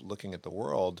way of looking at the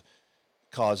world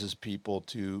causes people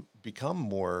to become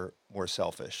more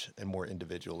selfish and more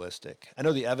individualistic. I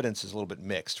know the evidence is a little bit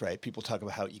mixed, right? People talk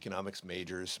about how economics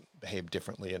majors behave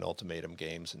differently in ultimatum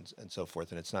games and so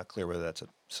forth, and it's not clear whether that's a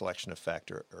selection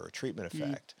effect or a treatment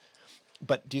effect.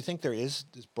 But do you think there is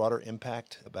this broader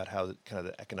impact about how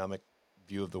the economic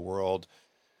view of the world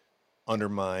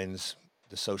undermines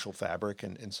the social fabric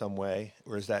in some way,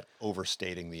 or is that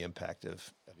overstating the impact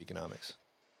of economics?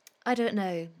 I don't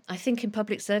know. I think in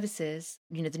public services,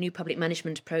 the new public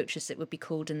management approach, as it would be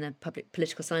called in the public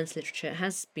political science literature,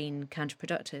 has been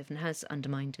counterproductive and has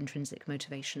undermined intrinsic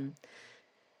motivation.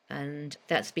 And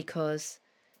that's because,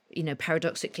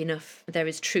 paradoxically enough, there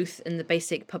is truth in the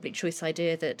basic public choice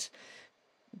idea that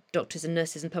doctors and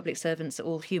nurses and public servants are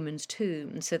all humans too,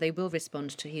 and so they will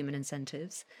respond to human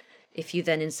incentives. If you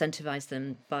then incentivize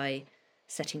them by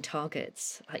setting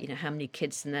targets, like, how many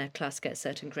kids in their class get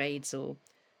certain grades, or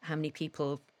how many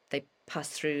people they pass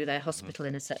through their hospital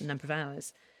in a certain number of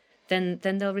hours, then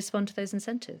they'll respond to those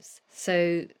incentives.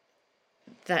 So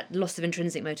that loss of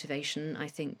intrinsic motivation, I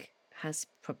think, has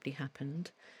probably happened.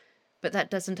 but that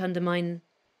doesn't undermine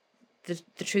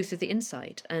the truth of the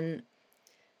insight. And,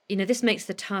 this makes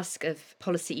the task of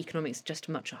policy economics just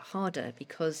much harder,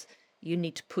 because you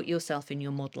need to put yourself in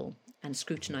your model and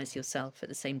scrutinize yourself at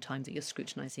the same time that you're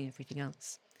scrutinizing everything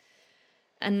else.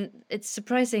 And it's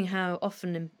surprising how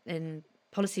often in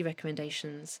policy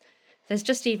recommendations, there's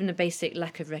just even a basic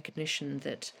lack of recognition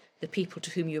that the people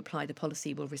to whom you apply the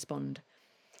policy will respond,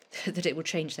 that it will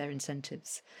change their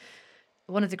incentives.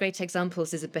 One of the great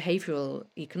examples is a behavioural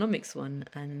economics one,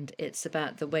 and it's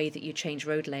about the way that you change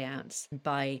road layouts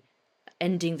by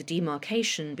ending the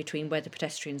demarcation between where the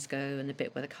pedestrians go and the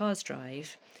bit where the cars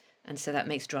drive. And so that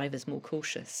makes drivers more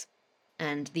cautious.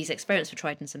 And these experiments were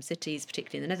tried in some cities,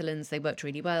 particularly in the Netherlands. They worked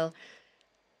really well.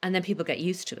 And then people get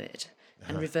used to it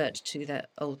and revert to their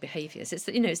old behaviours. It's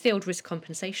the old risk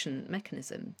compensation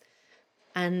mechanism.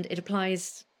 And it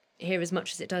applies here as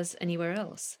much as it does anywhere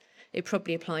else. It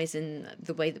probably applies in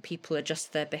the way that people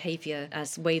adjust their behaviour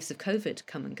as waves of COVID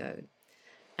come and go.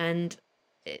 And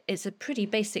it's a pretty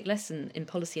basic lesson in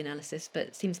policy analysis, but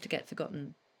it seems to get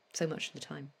forgotten so much of the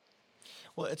time.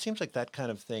 Well, it seems like that kind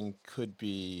of thing could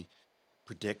be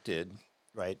predicted,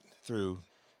 right, through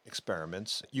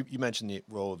experiments. You mentioned the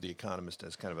role of the economist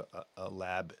as kind of a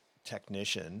lab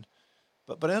technician,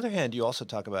 but on the other hand, you also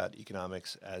talk about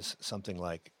economics as something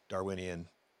like Darwinian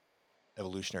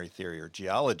evolutionary theory or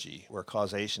geology, where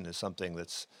causation is something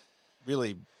that's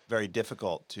really very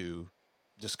difficult to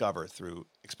discover through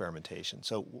experimentation.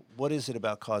 So what is it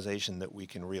about causation that we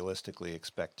can realistically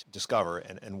expect to discover,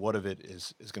 and what of it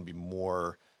is going to be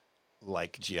more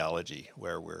like geology,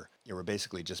 where we're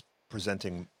basically just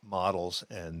presenting models,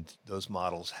 and those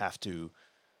models have to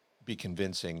be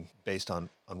convincing based on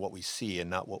what we see and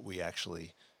not what we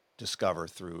actually discover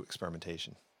through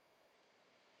experimentation?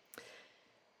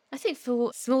 I think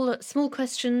for small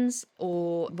questions,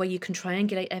 or where you can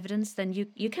triangulate evidence, then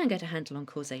you can get a handle on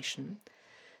causation.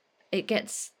 It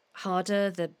gets harder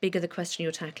the bigger the question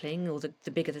you're tackling, or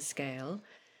the bigger the scale.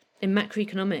 In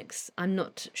macroeconomics, I'm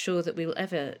not sure that we will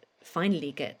ever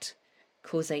finally get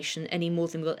causation any more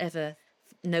than we'll ever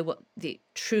know what the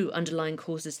true underlying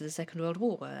causes of the Second World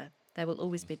War were. There will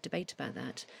always be a debate about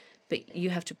that. But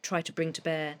you have to try to bring to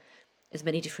bear as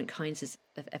many different kinds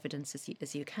of evidence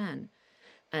as you can.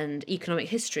 And economic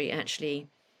history actually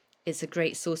is a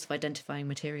great source of identifying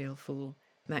material for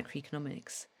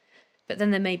macroeconomics. But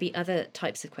then there may be other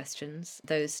types of questions,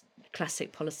 those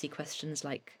classic policy questions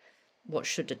like what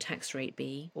should a tax rate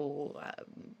be, or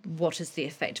what is the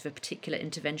effect of a particular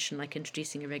intervention like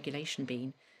introducing a regulation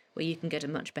been, where you can get a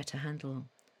much better handle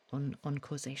on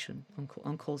causation,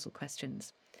 on causal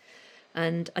questions.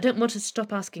 And I don't want to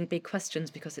stop asking big questions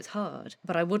because it's hard,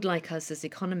 but I would like us as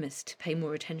economists to pay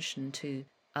more attention to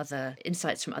other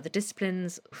insights from other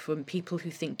disciplines, from people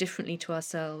who think differently to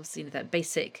ourselves, that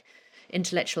basic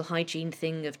intellectual hygiene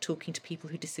thing of talking to people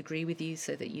who disagree with you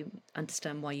so that you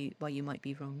understand why you might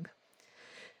be wrong.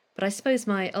 But I suppose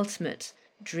my ultimate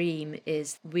dream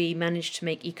is we manage to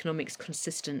make economics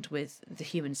consistent with the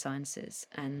human sciences,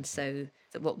 and so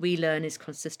that what we learn is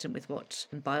consistent with what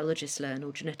biologists learn,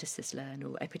 or geneticists learn,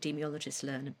 or epidemiologists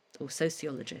learn, or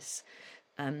sociologists.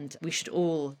 And we should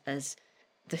all, as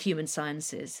the human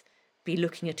sciences, be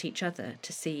looking at each other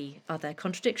to see, are there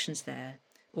contradictions there?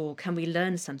 Or can we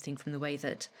learn something from the way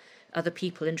that other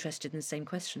people interested in the same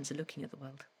questions are looking at the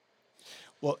world?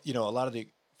 Well, a lot of the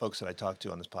folks that I talk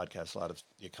to on this podcast, a lot of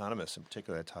the economists in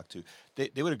particular I talk to,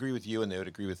 they would agree with you, and they would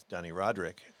agree with Danny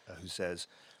Roderick, who says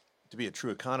to be a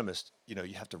true economist, you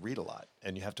have to read a lot,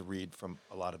 and you have to read from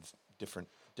a lot of different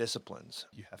disciplines.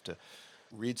 You have to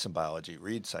read some biology,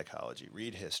 read psychology,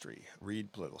 read history,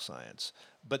 read political science.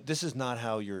 But this is not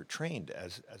how you're trained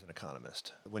as an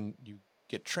economist. When you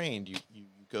get trained, you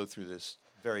go through this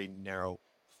very narrow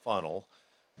funnel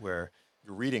where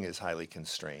your reading is highly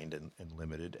constrained and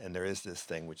limited, and there is this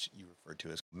thing which you refer to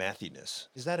as mathiness.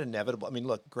 Is that inevitable? I mean,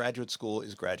 look, graduate school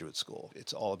is graduate school.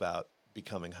 It's all about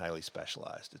becoming highly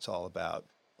specialized. It's all about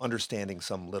understanding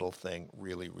some little thing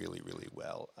really, really, really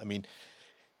well. I mean,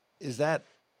 is that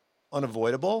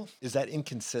unavoidable? Is that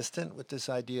inconsistent with this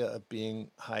idea of being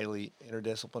highly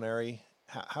interdisciplinary?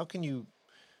 How can you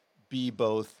be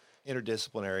both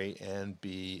interdisciplinary and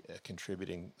be a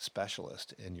contributing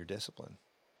specialist in your discipline?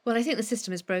 Well, I think the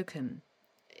system is broken.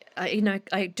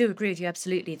 I do agree with you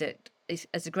absolutely that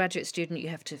as a graduate student, you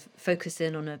have to focus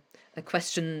in on a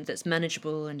question that's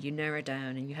manageable, and you narrow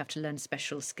down, and you have to learn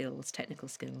special skills, technical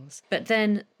skills. But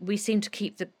then we seem to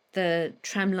keep the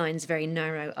tram lines very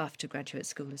narrow after graduate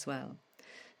school as well.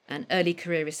 And early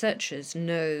career researchers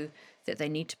know that they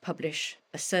need to publish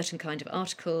a certain kind of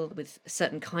article with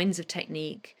certain kinds of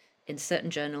technique, in certain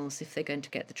journals if they're going to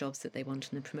get the jobs that they want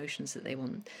and the promotions that they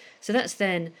want. So that's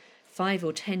then 5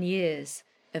 or 10 years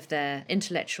of their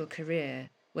intellectual career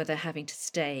where they're having to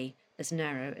stay as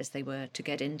narrow as they were to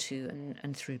get into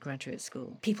and through graduate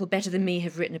school. People better than me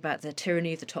have written about the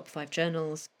tyranny of the top 5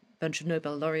 journals. A bunch of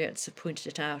Nobel laureates have pointed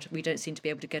it out. We don't seem to be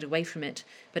able to get away from it,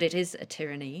 but it is a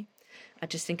tyranny. I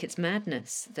just think it's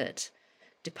madness that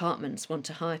departments want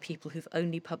to hire people who've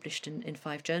only published in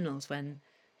 5 journals when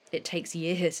it takes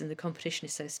years and the competition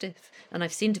is so stiff. And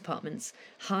I've seen departments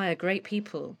hire great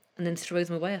people and then throw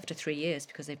them away after 3 years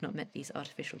because they've not met these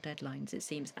artificial deadlines. It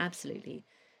seems absolutely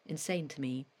insane to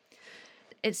me.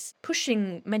 It's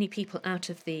pushing many people out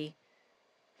of the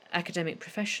academic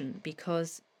profession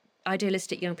because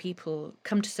idealistic young people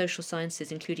come to social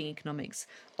sciences, including economics,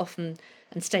 often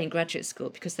and stay in graduate school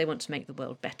because they want to make the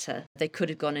world better. They could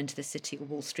have gone into the city or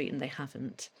Wall Street and they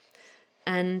haven't.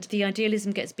 And the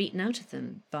idealism gets beaten out of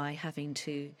them by having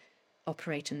to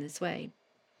operate in this way.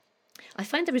 I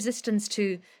find the resistance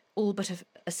to all but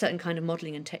a certain kind of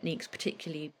modelling and techniques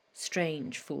particularly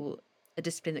strange for a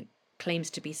discipline that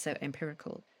claims to be so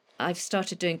empirical. I've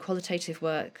started doing qualitative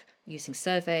work using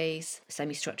surveys,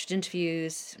 semi-structured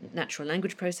interviews, natural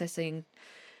language processing,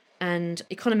 and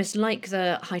economists like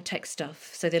the high-tech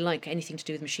stuff, so they like anything to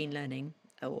do with machine learning,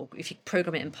 or if you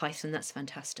program it in Python, that's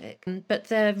fantastic. But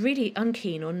they're really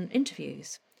unkeen on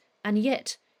interviews. And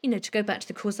yet, to go back to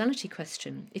the causality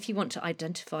question, if you want to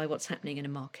identify what's happening in a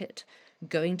market,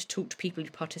 going to talk to people who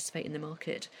participate in the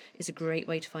market is a great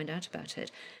way to find out about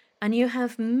it. And you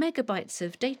have megabytes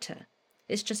of data.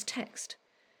 It's just text.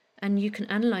 And you can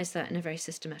analyse that in a very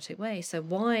systematic way. So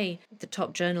why the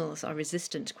top journals are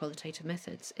resistant to qualitative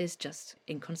methods is just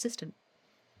inconsistent.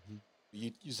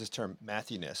 You use this term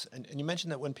mathiness, and you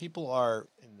mentioned that when people are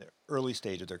in the early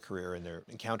stage of their career and they're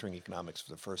encountering economics for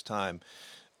the first time,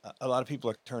 a lot of people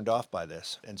are turned off by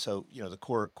this. And so, the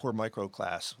core micro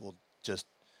class will just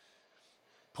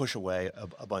push away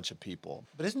a bunch of people.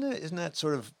 But isn't that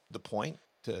sort of the point,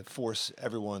 to force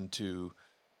everyone to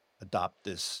adopt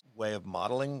this way of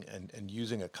modeling and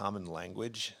using a common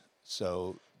language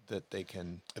so that they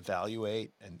can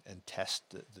evaluate and test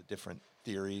the different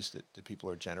theories that people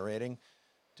are generating?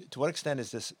 To what extent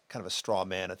is this kind of a straw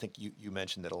man? I think you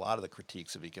mentioned that a lot of the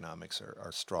critiques of economics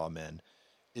are straw men.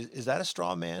 Is that a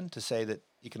straw man to say that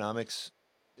economics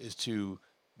is too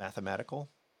mathematical?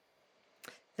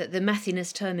 The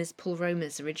mathiness term is Paul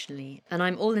Romer's originally, and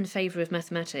I'm all in favour of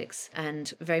mathematics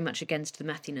and very much against the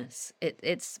mathiness.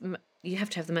 It's you have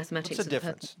to have the mathematics. What's the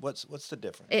difference? What's the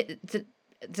difference?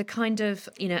 The kind of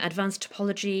advanced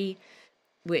topology,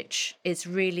 which is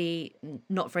really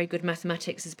not very good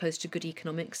mathematics as opposed to good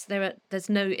economics. There's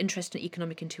no interest in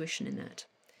economic intuition in that,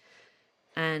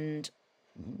 and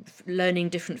learning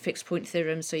different fixed point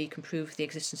theorems so you can prove the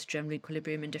existence of general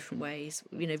equilibrium in different ways.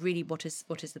 Really, what is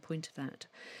the point of that?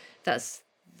 That's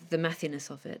the mathiness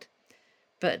of it.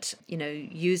 But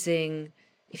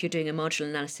if you're doing a marginal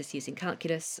analysis using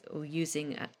calculus or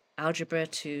using algebra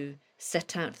to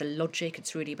set out the logic,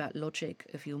 it's really about logic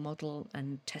of your model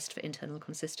and test for internal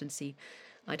consistency.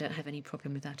 I don't have any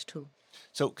problem with that at all.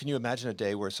 So can you imagine a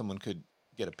day where someone could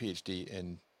get a PhD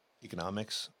in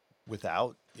economics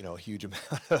without, a huge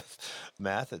amount of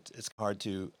math? It's hard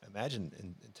to imagine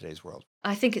in today's world.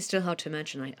 I think it's still hard to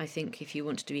imagine. I think if you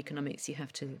want to do economics, you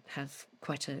have to have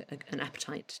quite an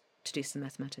appetite to do some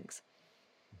mathematics.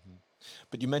 Mm-hmm.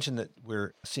 But you mentioned that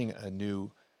we're seeing a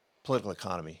new political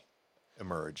economy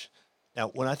emerge. Now,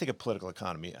 when I think of political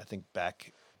economy, I think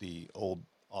back the old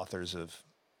authors of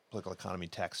political economy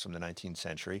texts from the 19th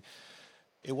century.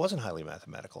 It wasn't highly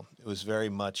mathematical. It was very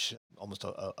much almost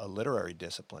a literary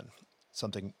discipline,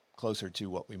 something closer to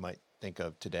what we might think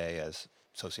of today as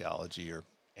sociology or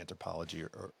anthropology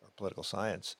or political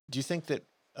science. Do you think that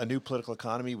a new political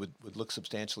economy would look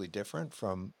substantially different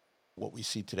from what we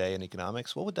see today in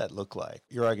economics? What would that look like?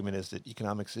 Your argument is that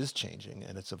economics is changing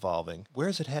and it's evolving. Where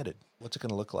is it headed? What's it going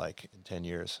to look like in 10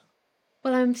 years?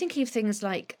 Well, I'm thinking of things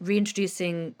like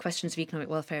reintroducing questions of economic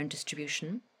welfare and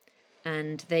distribution,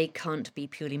 and they can't be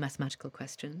purely mathematical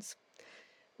questions.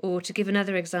 Or to give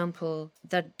another example,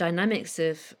 the dynamics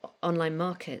of online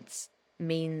markets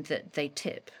mean that they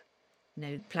tip.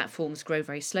 Platforms grow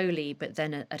very slowly, but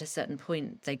then at a certain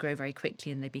point, they grow very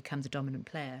quickly and they become the dominant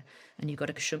player. And you've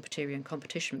got a Schumpeterian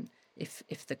competition if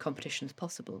the competition is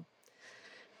possible.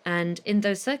 And in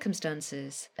those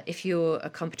circumstances, if you're a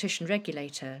competition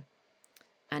regulator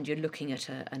and you're looking at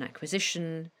an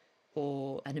acquisition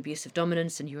or an abuse of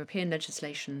dominance in European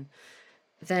legislation,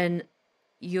 then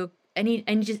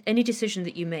any decision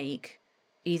that you make,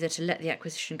 either to let the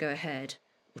acquisition go ahead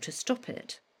or to stop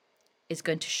it, is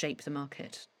going to shape the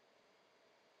market.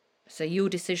 So your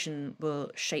decision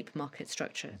will shape market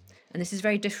structure. And this is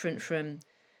very different from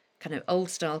kind of old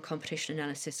style competition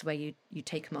analysis where you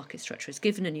take a market structure as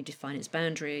given and you define its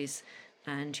boundaries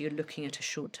and you're looking at a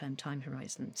short-term time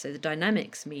horizon. So the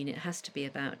dynamics mean it has to be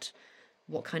about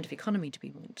what kind of economy do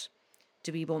we want?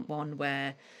 Do we want one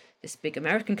where this big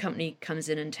American company comes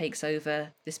in and takes over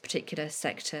this particular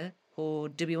sector, or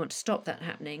do we want to stop that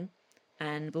happening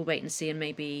and we'll wait and see, and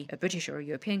maybe a British or a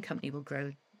European company will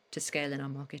grow to scale in our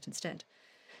market instead?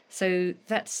 So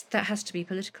that has to be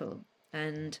political,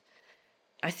 and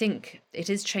I think it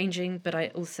is changing, but I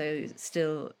also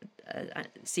still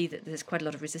see that there's quite a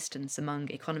lot of resistance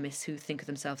among economists who think of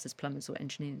themselves as plumbers or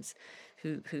engineers,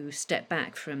 who step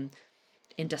back from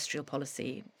industrial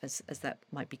policy, as that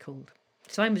might be called.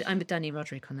 So I'm with Danny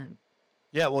Roderick on that.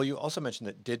 Yeah, well, you also mentioned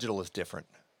that digital is different,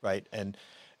 right? And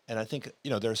I think,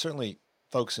 there are certainly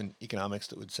folks in economics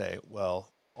that would say, well,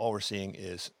 all we're seeing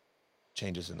is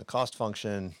changes in the cost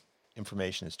function,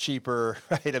 information is cheaper,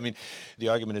 right? I mean, the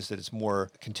argument is that it's more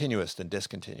continuous than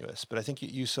discontinuous. But I think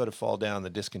you sort of fall down the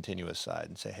discontinuous side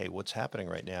and say, hey, what's happening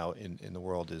right now in the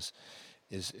world is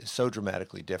so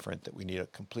dramatically different that we need a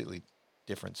completely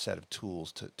different set of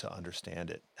tools to understand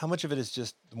it. How much of it is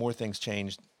just the more things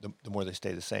change, the more they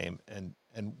stay the same? And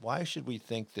why should we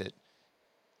think that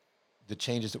the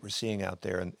changes that we're seeing out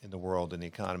there in the world and the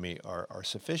economy are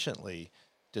sufficiently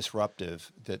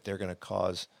disruptive that they're going to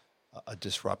cause a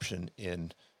disruption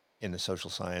in the social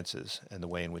sciences and the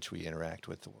way in which we interact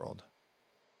with the world?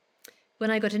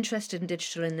 When I got interested in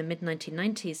digital in the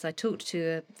mid-1990s, I talked to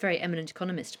a very eminent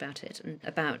economist about it and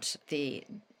about the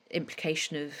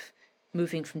implication of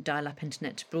moving from dial-up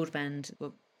internet to broadband,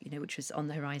 which was on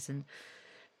the horizon.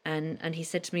 And he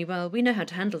said to me, well, we know how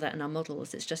to handle that in our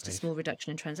models. It's just a small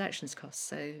reduction in transactions costs.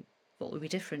 So what would be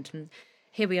different? And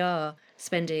here we are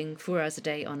spending 4 hours a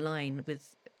day online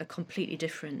with a completely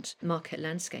different market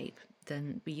landscape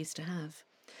than we used to have.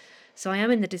 So I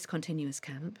am in the discontinuous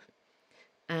camp,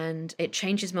 and it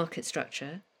changes market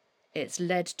structure. It's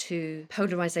led to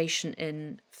polarization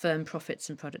in firm profits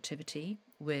and productivity,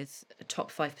 with a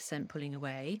top 5% pulling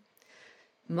away,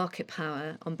 market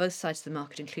power on both sides of the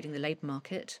market, including the labour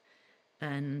market,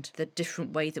 and the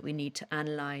different way that we need to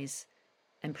analyse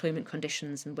employment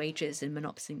conditions and wages in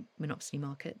monopsony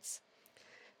markets.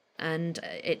 And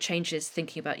it changes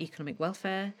thinking about economic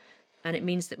welfare, and it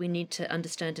means that we need to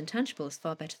understand intangibles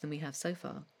far better than we have so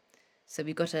far. So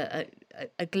we've got a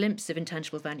glimpse of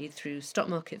intangible value through stock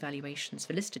market valuations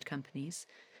for listed companies,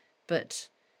 but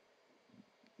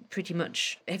pretty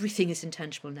much everything is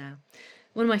intangible now.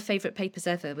 One of my favourite papers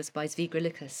ever was by Zvi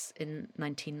Grilikus in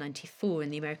 1994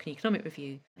 in the American Economic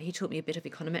Review. He taught me a bit of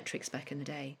econometrics back in the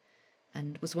day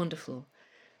and was wonderful.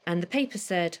 And the paper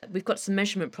said, we've got some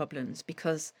measurement problems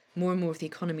because more and more of the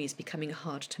economy is becoming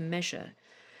hard to measure.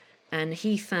 And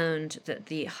he found that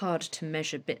the hard to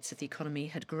measure bits of the economy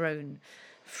had grown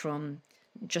from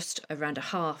just around a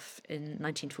half in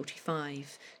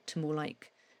 1945 to more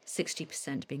like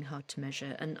 60% being hard to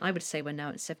measure. And I would say we're now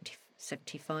at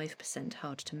 75%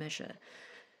 hard to measure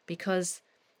because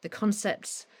the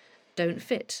concepts don't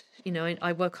fit.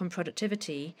 I work on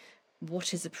productivity.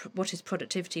 What is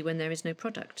productivity when there is no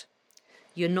product?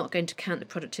 You're not going to count the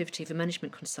productivity of a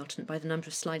management consultant by the number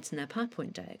of slides in their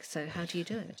PowerPoint deck. So how do you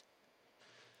do it?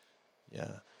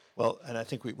 Yeah. Well, and I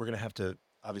think we're going to have to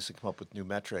obviously come up with new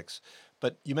metrics.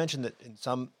 But you mentioned that in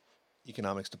some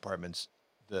economics departments,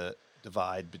 the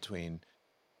divide between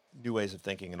new ways of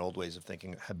thinking and old ways of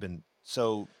thinking have been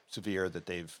so severe that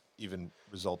they've even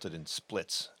resulted in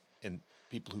splits in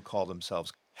people who call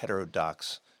themselves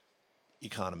heterodox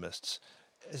economists.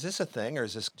 Is this a thing, or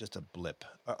is this just a blip?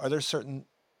 Are there certain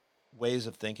ways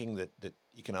of thinking that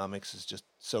economics is just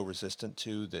so resistant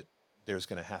to that there's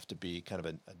going to have to be kind of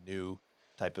a new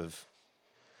type of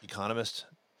economist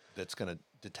that's going to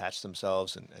detach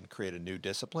themselves and create a new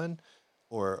discipline?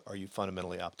 Or are you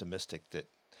fundamentally optimistic that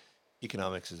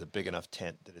economics is a big enough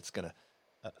tent that it's going to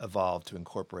evolve to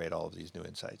incorporate all of these new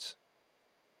insights?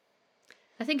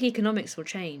 I think economics will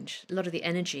change. A lot of the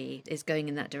energy is going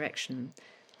in that direction.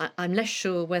 I'm less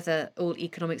sure whether all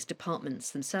economics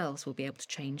departments themselves will be able to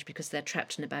change because they're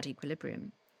trapped in a bad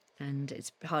equilibrium. And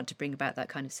it's hard to bring about that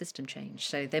kind of system change.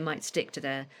 So they might stick to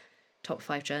their top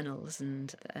 5 journals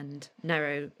and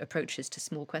narrow approaches to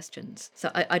small questions.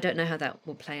 So I don't know how that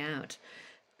will play out.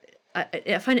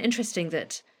 I find it interesting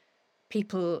that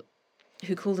people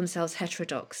who call themselves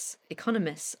heterodox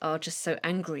economists are just so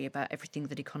angry about everything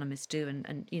that economists do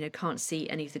and can't see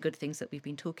any of the good things that we've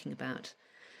been talking about.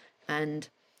 And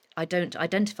I don't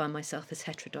identify myself as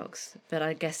heterodox, but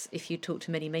I guess if you talk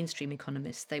to many mainstream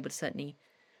economists, they would certainly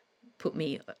put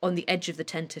me on the edge of the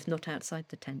tent, if not outside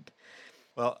the tent.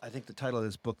 Well, I think the title of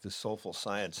this book, The Soulful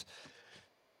Science,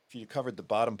 if you covered the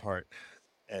bottom part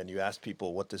and you asked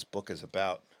people what this book is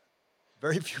about,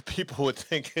 very few people would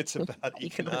think it's about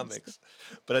economics.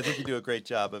 But I think you do a great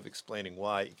job of explaining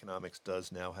why economics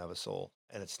does now have a soul.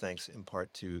 And it's thanks in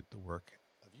part to the work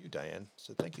of you, Diane.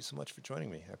 So thank you so much for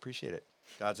joining me. I appreciate it.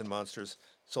 Gods and Monsters,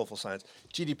 Soulful Science,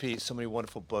 GDP, so many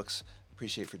wonderful books.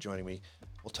 Appreciate for joining me.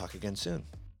 We'll talk again soon.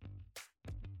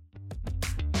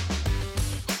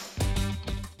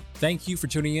 Thank you for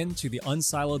tuning in to the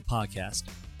Unsiloed podcast.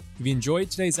 If you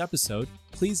enjoyed today's episode,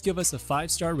 please give us a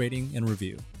 5-star rating and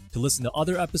review. To listen to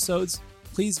other episodes,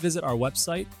 please visit our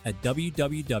website at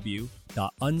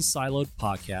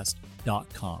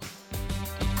www.unsiloedpodcast.com.